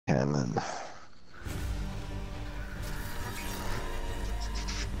cannon.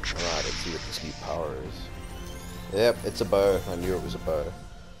 Alright, let's see what this new power is. Yep, it's a bow. I knew it was a bow.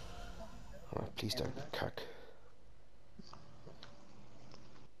 Alright, please don't cuck.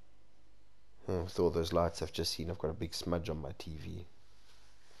 Oh, with all those lights I've just seen, I've got a big smudge on my TV.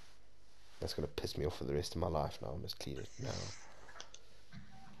 That's going to piss me off for the rest of my life now. I must clean it now.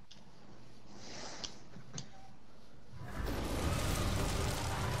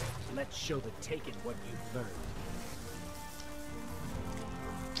 Let's show the Taken what you've learned.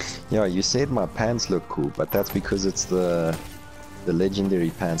 Yeah, you said my pants look cool, but that's because it's the legendary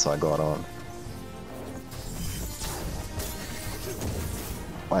pants I got on.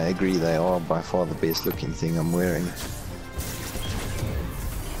 I agree, they are by far the best looking thing I'm wearing.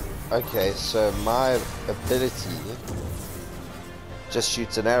 Okay, so my ability just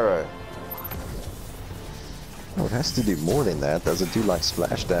shoots an arrow. Oh, it has to do more than that. Does it do like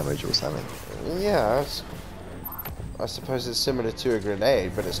splash damage or something? Yeah, I suppose it's similar to a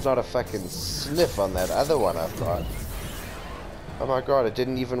grenade, but it's not a fucking sniff on that other one I've got. Oh my god, it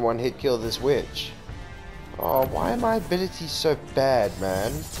didn't even one hit kill this witch. Oh, why are my abilities so bad,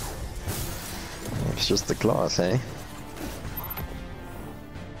 man? It's just the class, eh?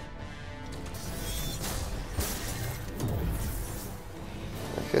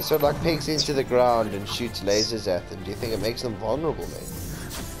 Okay, so it like peeks into the ground and shoots lasers at them. Do you think it makes them vulnerable, mate?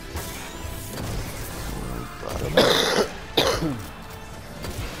 I don't know.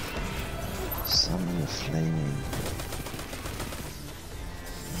 Summon the flaming.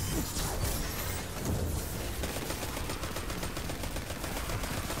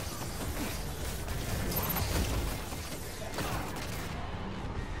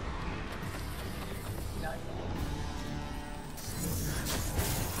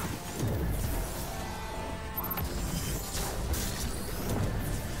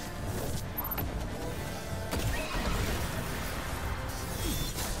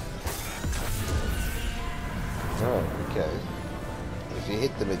 Oh, okay. If you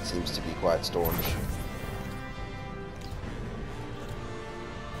hit them, it seems to be quite staunch.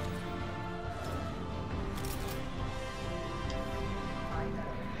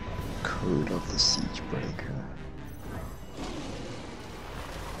 Code of the Siegebreaker.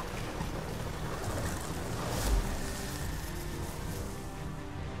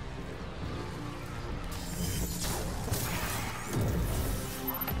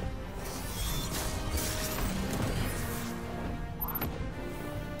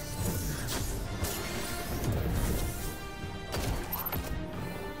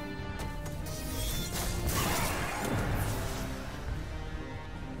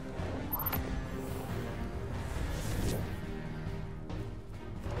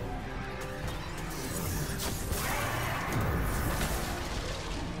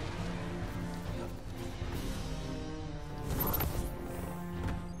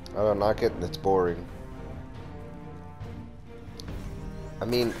 I don't like it, and it's boring. I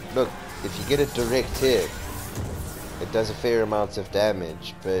mean, look, if you get a direct hit, it does a fair amount of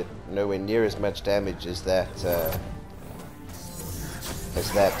damage, but nowhere near as much damage as that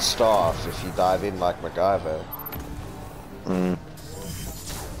staff if you dive in like MacGyver. Mm.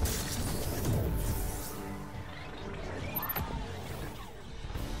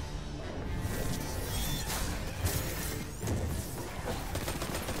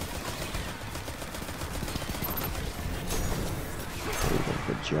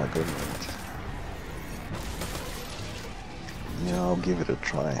 Juggernaut. Yeah, I'll give it a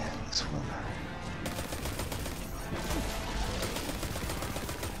try, this one.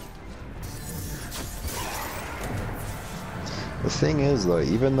 The thing is though,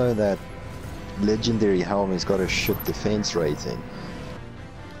 even though that legendary helm has got a shit defense rating,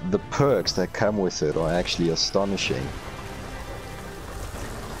 the perks that come with it are actually astonishing.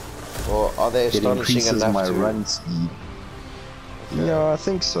 Or are they It astonishing increases enough my to... run speed. Yeah, I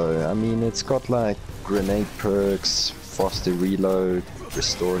think so. I mean, it's got like grenade perks, faster reload,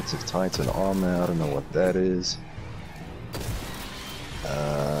 restorative titan armor. I don't know what that is.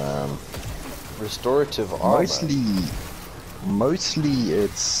 Restorative armor? Mostly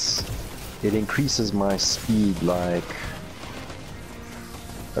it increases my speed like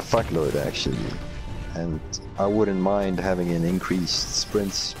a fuckload actually, and I wouldn't mind having an increased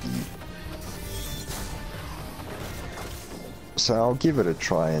sprint speed. So I'll give it a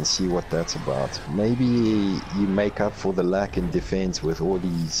try and see what that's about. Maybe you make up for the lack in defense with all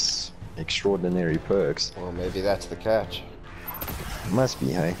these extraordinary perks. Well, maybe that's the catch. Must be,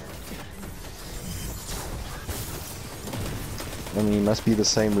 hey? I mean, it must be the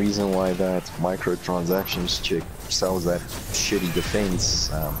same reason why that microtransactions chick sells that shitty defense,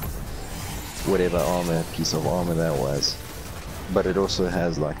 whatever armor, piece of armor that was. But it also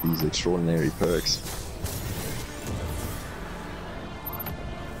has like these extraordinary perks.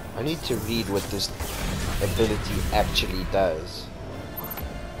 I need to read what this ability actually does.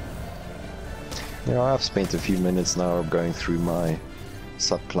 Yeah, I've spent a few minutes now going through my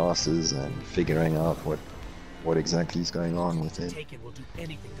subclasses and figuring out what exactly is going on with it. Taken will do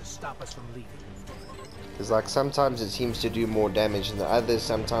anything to stop us from leaving. Because like sometimes it seems to do more damage than the others,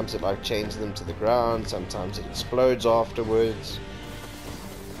 sometimes it like chains them to the ground, sometimes it explodes afterwards.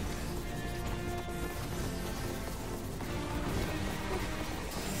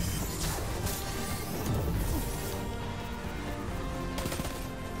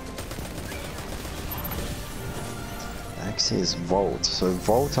 Access Vault. So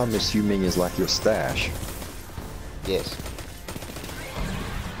Vault, I'm assuming, is like your stash. Yes.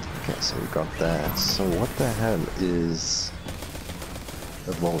 Okay, so we got that. So what the hell is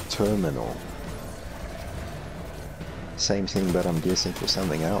a Vault Terminal? Same thing, but I'm guessing for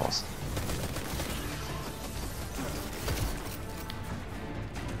something else.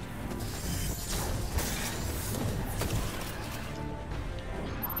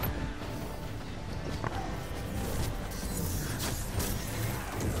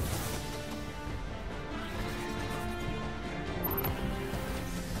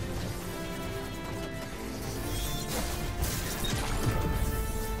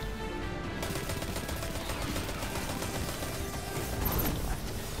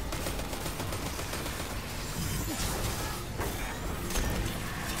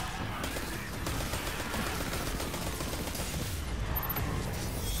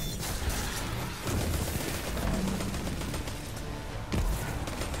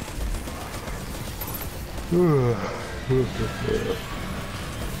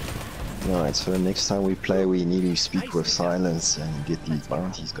 Alright, so next time we play we need to speak with silence and get these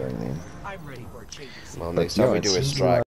bounties going in. I'm ready for a change. Well, next But, time yeah, we it do a seems strike.